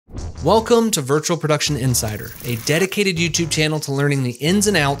Welcome to Virtual Production Insider, a dedicated YouTube channel to learning the ins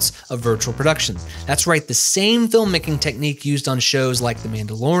and outs of virtual production. That's right, the same filmmaking technique used on shows like The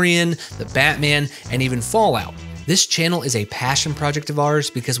Mandalorian, The Batman, and even Fallout. This channel is a passion project of ours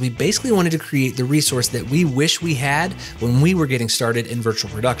because we basically wanted to create the resource that we wish we had when we were getting started in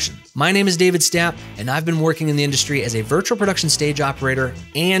virtual production. My name is David Stapp, and I've been working in the industry as a virtual production stage operator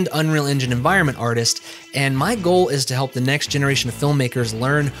and Unreal Engine environment artist, and my goal is to help the next generation of filmmakers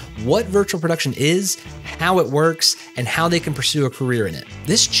learn what virtual production is, how it works, and how they can pursue a career in it.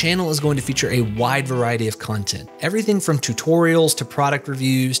 This channel is going to feature a wide variety of content, everything from tutorials to product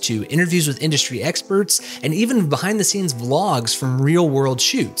reviews to interviews with industry experts, and even behind-the-scenes vlogs from real-world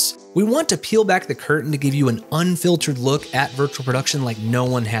shoots. We want to peel back the curtain to give you an unfiltered look at virtual production like no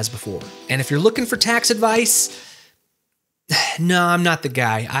one has before. And if you're looking for tax advice, no, I'm not the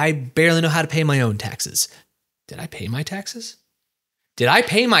guy. I barely know how to pay my own taxes. Did I pay my taxes? Did I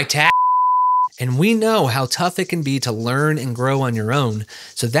pay my tax? And we know how tough it can be to learn and grow on your own,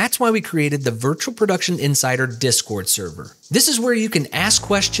 so that's why we created the Virtual Production Insider Discord server. This is where you can ask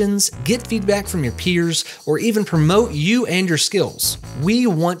questions, get feedback from your peers, or even promote you and your skills. We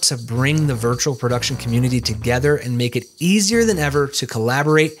want to bring the virtual production community together and make it easier than ever to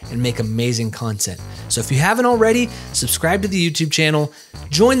collaborate and make amazing content. So if you haven't already, subscribe to the YouTube channel,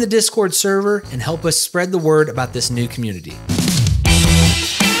 join the Discord server, and help us spread the word about this new community.